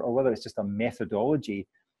software, or whether it's just a methodology.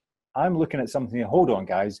 I'm looking at something, hold on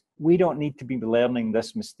guys, we don't need to be learning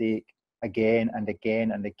this mistake again and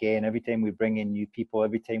again and again, every time we bring in new people,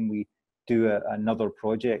 every time we do another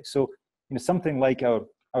project. So, something like our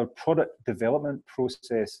product development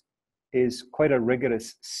process is quite a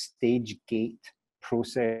rigorous stage gate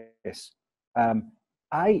process.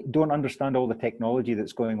 I don't understand all the technology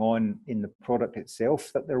that's going on in the product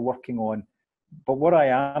itself that they're working on, but what I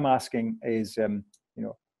am asking is,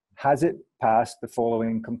 has it passed the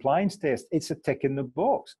following compliance test? It's a tick in the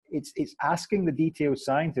box. It's asking the detailed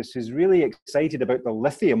scientist who's really excited about the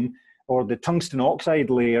lithium or the tungsten oxide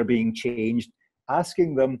layer being changed,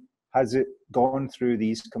 asking them, has it gone through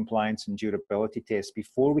these compliance and durability tests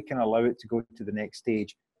before we can allow it to go to the next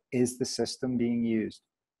stage? Is the system being used?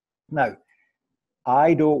 Now,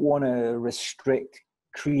 I don't want to restrict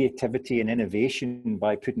creativity and innovation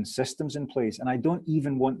by putting systems in place. And I don't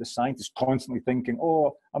even want the scientists constantly thinking,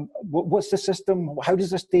 what's the system? How does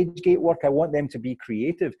the stage gate work? I want them to be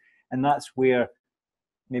creative. And that's where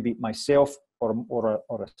maybe myself or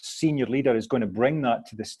a senior leader is going to bring that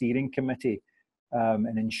to the steering committee,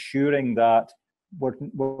 and ensuring that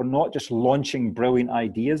we're not just launching brilliant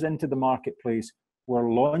ideas into the marketplace,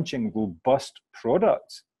 we're launching robust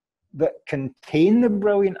products that contain the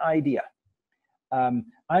brilliant idea.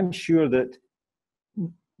 I'm sure that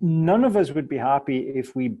none of us would be happy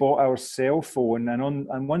if we bought our cell phone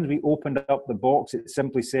and once we opened up the box, it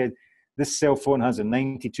simply said, this cell phone has a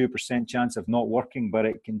 92% chance of not working, but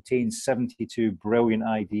it contains 72 brilliant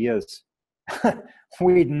ideas.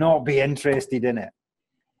 We'd not be interested in it.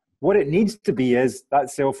 What it needs to be is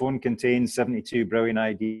that cell phone contains 72 brilliant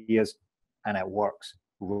ideas and it works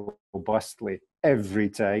robustly every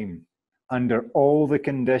time under all the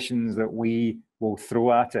conditions that we will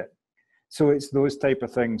throw at it. So it's those type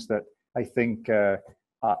of things that I think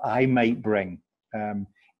I might bring.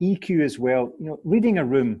 EQ as well, reading a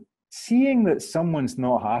room, seeing that someone's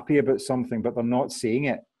not happy about something, but they're not saying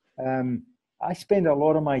it. I spend a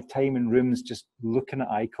lot of my time in rooms just looking at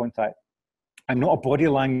eye contact. I'm not a body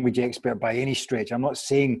language expert by any stretch. I'm not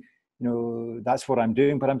saying, that's what I'm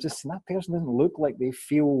doing, but I'm just saying that person doesn't look like they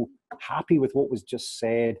feel happy with what was just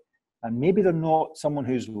said. And maybe they're not someone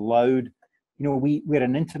who's loud. we're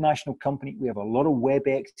an international company. We have a lot of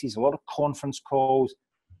WebExes, a lot of conference calls.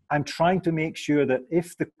 I'm trying to make sure that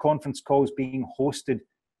if the conference call is being hosted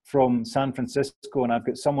from San Francisco and I've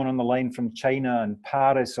got someone on the line from China and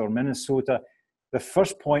Paris or Minnesota, the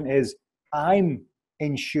first point is I'm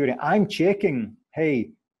checking,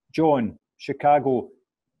 hey, John, Chicago,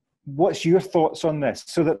 what's your thoughts on this?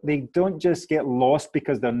 So that they don't just get lost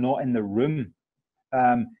because they're not in the room.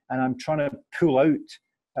 And I'm trying to pull out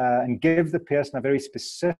and give the person a very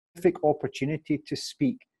specific opportunity to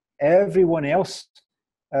speak. Everyone else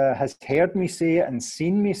has heard me say it and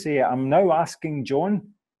seen me say it. I'm now asking John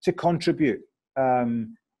to contribute,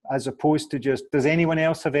 as opposed to just, does anyone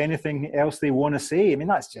else have anything else they want to say? I mean,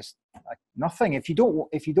 that's just nothing. If you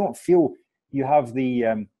don't feel you have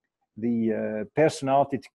the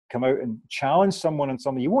personality to come out and challenge someone on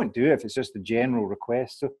something, you won't do it if it's just a general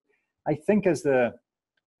request. So I think as the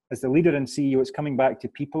leader and CEO, it's coming back to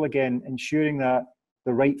people again, ensuring that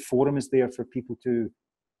the right forum is there for people to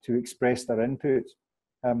express their input.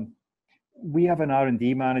 We have an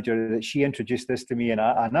R&D manager that she introduced this to me, and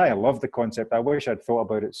I love the concept. I wish I'd thought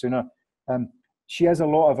about it sooner. She has a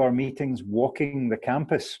lot of our meetings walking the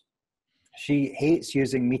campus. She hates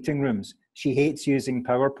using meeting rooms. She hates using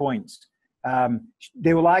PowerPoints.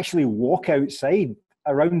 They will actually walk outside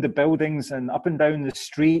around the buildings and up and down the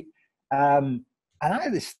street. And I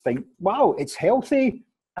just think, wow, it's healthy,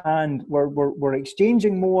 and we're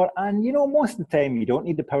exchanging more. And most of the time you don't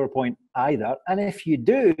need the PowerPoint either. And if you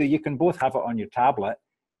do, you can both have it on your tablet.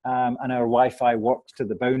 And our Wi-Fi works to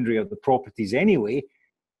the boundary of the properties anyway.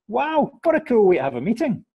 Wow, what a cool way to have a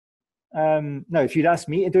meeting. Now, if you'd asked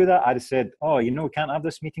me to do that, I'd have said, oh, we can't have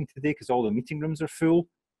this meeting today because all the meeting rooms are full.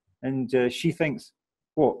 And she thinks,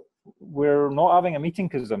 well, we're not having a meeting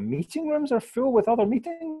because the meeting rooms are full with other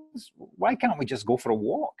meetings? Why can't we just go for a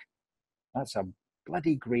walk? That's a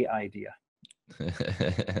bloody great idea.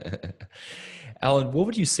 Alan, what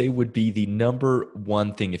would you say would be the number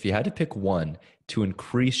one thing, if you had to pick one, to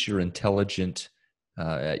increase your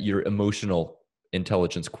your emotional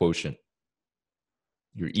intelligence quotient,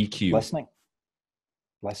 your EQ?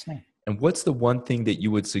 Listening. And what's the one thing that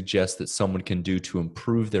you would suggest that someone can do to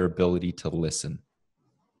improve their ability to listen?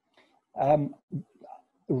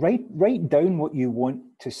 Write down what you want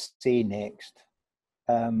to say next.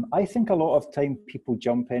 I think a lot of time people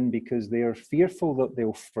jump in because they're fearful that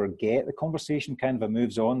they'll forget. The conversation kind of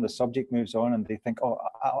moves on, the subject moves on, and they think, oh,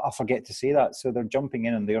 I'll forget to say that. So they're jumping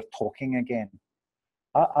in and they're talking again.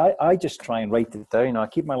 I just try and write it down. I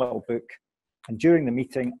keep my little book. And during the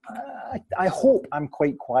meeting, I hope I'm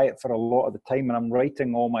quite quiet for a lot of the time and I'm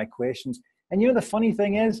writing all my questions. And the funny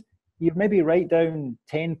thing is, you maybe write down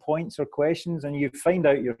 10 points or questions and you find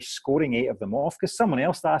out you're scoring 8 of them off because someone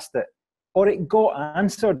else asked it or it got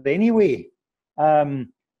answered anyway.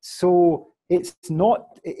 So it's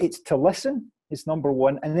to listen, it's number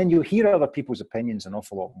one. And then you hear other people's opinions an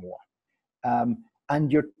awful lot more.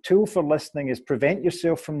 And your tool for listening is prevent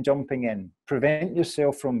yourself from jumping in, prevent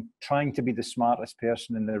yourself from trying to be the smartest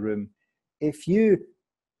person in the room. If you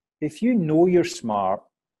know you're smart,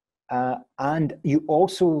 and you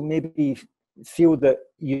also maybe feel that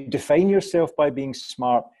you define yourself by being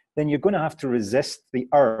smart, then you're going to have to resist the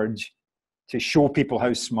urge to show people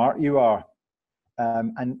how smart you are.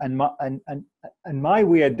 And my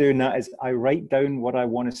way of doing that is I write down what I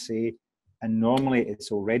want to say, and normally it's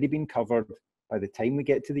already been covered by the time we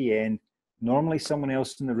get to the end. Normally someone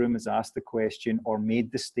else in the room has asked the question or made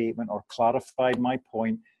the statement or clarified my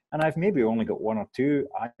point, and I've maybe only got 1 or 2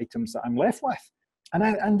 items that I'm left with.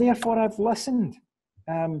 And therefore I've listened.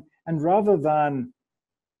 And rather than,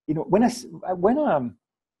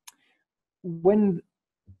 when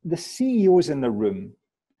the CEO's in the room,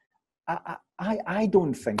 I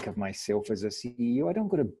don't think of myself as a CEO. I don't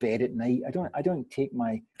go to bed at night. I don't take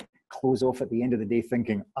my clothes off at the end of the day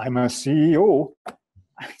thinking I'm a CEO.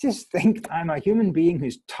 I just think I'm a human being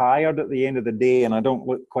who's tired at the end of the day and I don't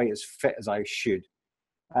look quite as fit as I should.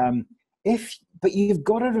 But you've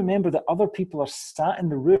got to remember that other people are sat in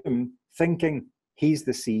the room thinking he's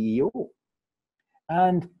the CEO.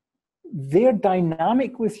 And their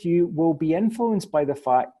dynamic with you will be influenced by the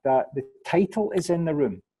fact that the title is in the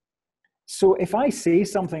room. So if I say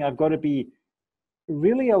something, I've got to be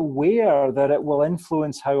really aware that it will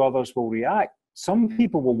influence how others will react. Some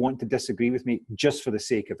people will want to disagree with me just for the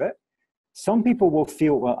sake of it. Some people will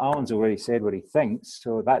feel, well, Alan's already said what he thinks,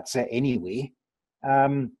 so that's it anyway.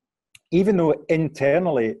 Even though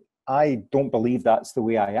internally I don't believe that's the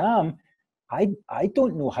way I am, I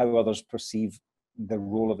don't know how others perceive the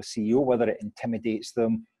role of a CEO, whether it intimidates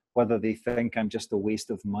them, whether they think I'm just a waste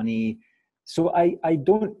of money. So I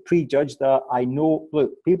don't prejudge that. I know,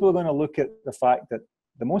 look, people are going to look at the fact that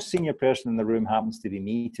the most senior person in the room happens to be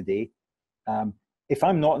me today. If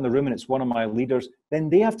I'm not in the room and it's one of my leaders, then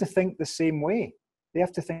they have to think the same way. They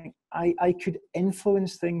have to think, I could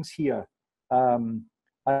influence things here.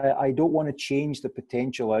 I don't want to change the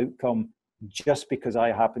potential outcome just because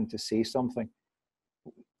I happen to say something.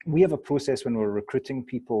 We have a process when we're recruiting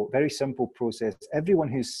people, very simple process. Everyone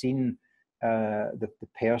who's seen the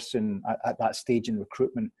person at that stage in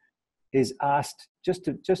recruitment is asked just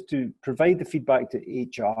to provide the feedback to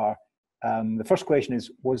HR. The first question is,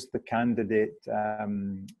 was the candidate,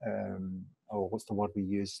 what's the word we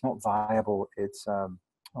use? It's not viable, it's,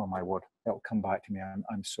 oh my word, it'll come back to me,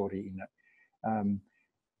 I'm sorry, Enoch.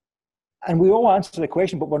 And we all answer the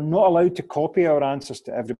question, but we're not allowed to copy our answers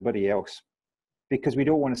to everybody else because we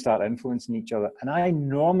don't want to start influencing each other. And I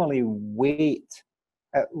normally wait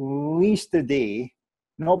at least a day,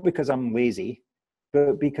 not because I'm lazy,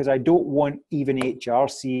 but because I don't want even HR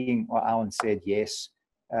seeing what Alan said yes,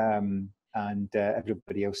 and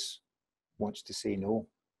everybody else wants to say no.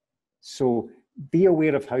 So be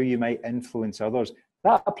aware of how you might influence others.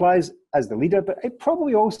 That applies as the leader, but it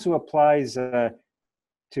probably also applies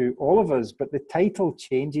to all of us. But the title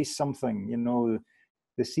changes something. You know,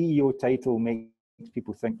 the CEO title makes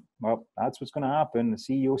people think, well, that's what's going to happen. The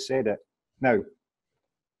CEO said it. Now,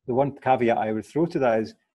 the one caveat I would throw to that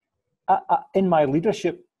is, in my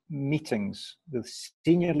leadership meetings, the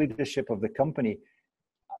senior leadership of the company,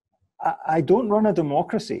 I don't run a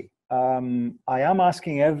democracy. I am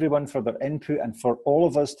asking everyone for their input and for all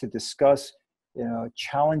of us to discuss, you know,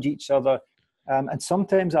 challenge each other. And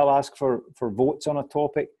sometimes I'll ask for votes on a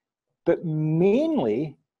topic, but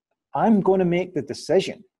mainly I'm going to make the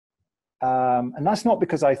decision. And that's not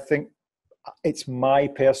because I think it's my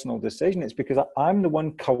personal decision. It's because I'm the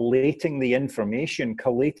one collating the information,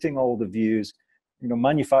 collating all the views. You know,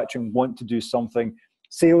 manufacturing want to do something,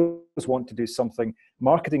 sales want to do something,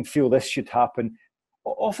 marketing feel this should happen.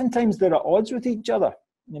 Oftentimes they're at odds with each other.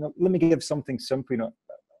 You know, let me give something simple. You know,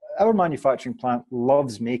 our manufacturing plant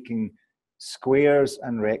loves making squares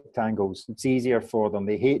and rectangles. It's easier for them.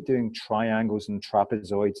 They hate doing triangles and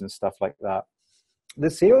trapezoids and stuff like that. The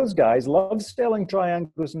sales guys love selling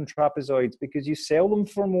triangles and trapezoids because you sell them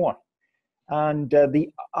for more. And the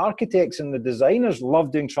architects and the designers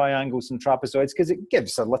love doing triangles and trapezoids because it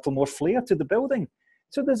gives a little more flair to the building.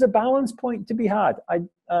 So there's a balance point to be had.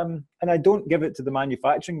 And I don't give it to the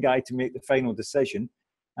manufacturing guy to make the final decision,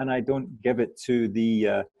 and I don't give it to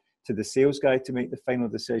the sales guy to make the final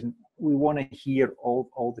decision. We want to hear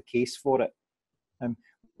all the case for it.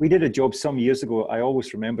 We did a job some years ago. I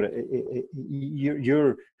always remember it.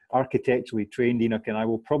 You're architecturally trained, Enoch, and I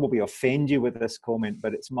will probably offend you with this comment,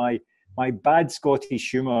 but it's my bad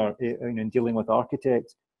Scottish humour in dealing with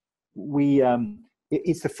architects.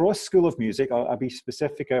 It's the Frost School of Music. I'll be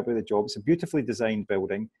specific about the job. It's a beautifully designed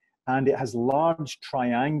building, and it has large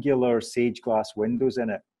triangular SageGlass windows in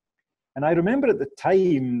it. And I remember at the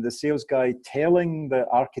time, the sales guy telling the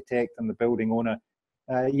architect and the building owner,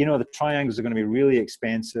 you know, the triangles are going to be really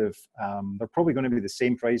expensive. They're probably going to be the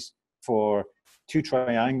same price for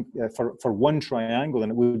for one triangle,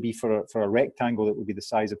 and it would be for a rectangle that would be the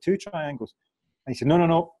size of two triangles. And he said,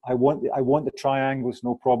 no, I want the triangles,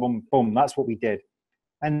 no problem. Boom, that's what we did.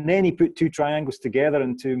 And then he put two triangles together,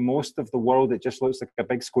 and to most of the world, it just looks like a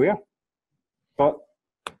big square. But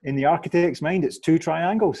in the architect's mind, it's two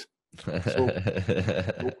triangles. So,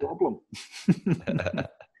 no problem.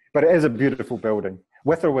 But it is a beautiful building,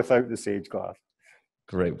 with or without the SageGlass.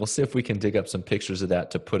 Great. We'll see if we can dig up some pictures of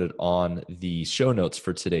that to put it on the show notes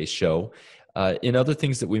for today's show. In other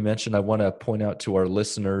things that we mentioned, I want to point out to our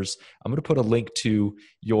listeners, I'm going to put a link to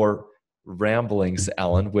your ramblings,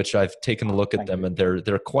 Alan, which I've taken a look at them, and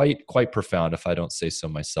they're quite profound, if I don't say so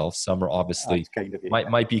myself. Some are obviously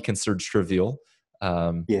might be considered trivial,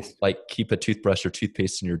 yes, like keep a toothbrush or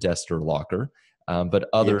toothpaste in your desk or locker, but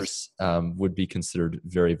others would be considered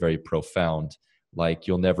very, very profound, like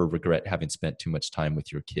you'll never regret having spent too much time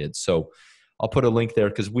with your kids. So I'll put a link there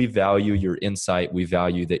because we value your insight. We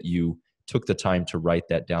value that you took the time to write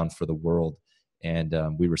that down for the world, and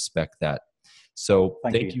we respect that. So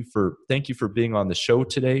thank you for being on the show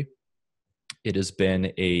today. It has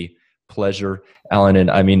been a pleasure, Alan. And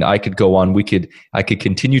I mean, I could go on. I could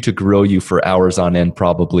continue to grill you for hours on end,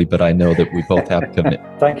 probably, but I know that we both have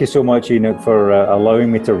commitment. Thank you so much, Enoch, for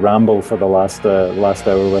allowing me to ramble for the last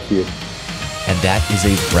hour with you. And that is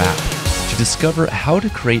a wrap. To discover how to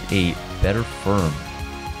create a better firm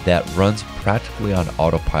that runs practically on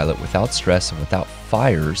autopilot without stress and without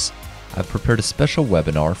fires, I've prepared a special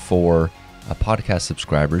webinar for podcast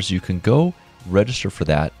subscribers. You can go register for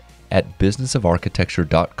that at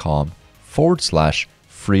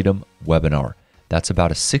businessofarchitecture.com/freedom webinar. That's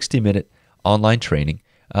about a 60-minute online training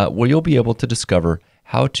where you'll be able to discover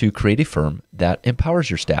how to create a firm that empowers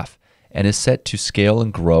your staff and is set to scale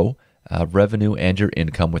and grow revenue and your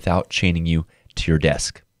income without chaining you to your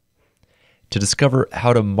desk. To discover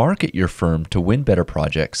how to market your firm to win better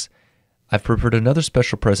projects, I've prepared another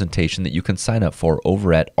special presentation that you can sign up for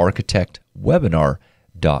over at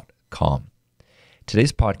architectwebinar.com.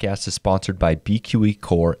 Today's podcast is sponsored by BQE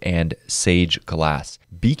Core and SageGlass.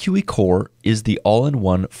 BQE Core is the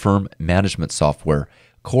all-in-one firm management software.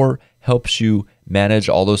 Core helps you manage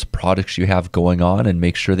all those products you have going on and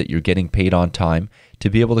make sure that you're getting paid on time to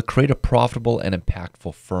be able to create a profitable and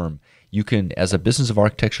impactful firm. You can, as a Business of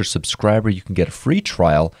Architecture subscriber, you can get a free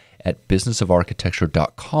trial at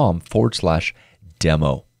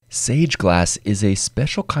businessofarchitecture.com/demo. SageGlass is a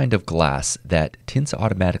special kind of glass that tints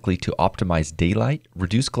automatically to optimize daylight,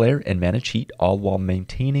 reduce glare, and manage heat, all while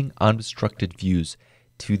maintaining unobstructed views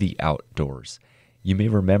to the outdoors. You may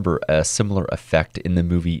remember a similar effect in the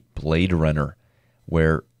movie Blade Runner,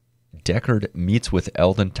 where Deckard meets with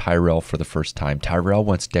Eldon Tyrell for the first time. Tyrell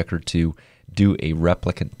wants Deckard to do a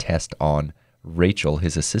replicant test on Rachel,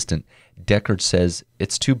 his assistant. Deckard says,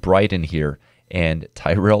 "It's too bright in here," and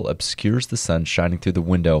Tyrell obscures the sun shining through the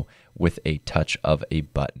window with a touch of a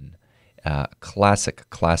button.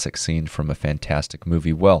 Classic scene from a fantastic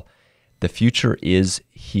movie. Well, the future is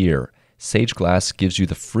here. SageGlass gives you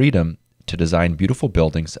the freedom to design beautiful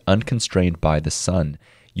buildings unconstrained by the sun.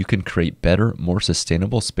 You can create better, more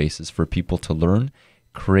sustainable spaces for people to learn,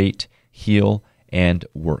 create, heal, and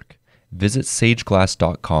work. Visit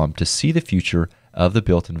sageglass.com to see the future of the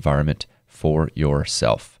built environment for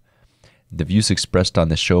yourself. The views expressed on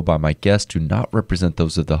this show by my guests do not represent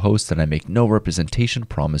those of the host, and I make no representation,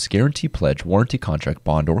 promise, guarantee, pledge, warranty, contract,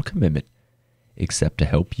 bond, or commitment except to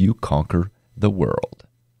help you conquer the world.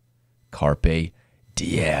 Carpe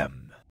diem.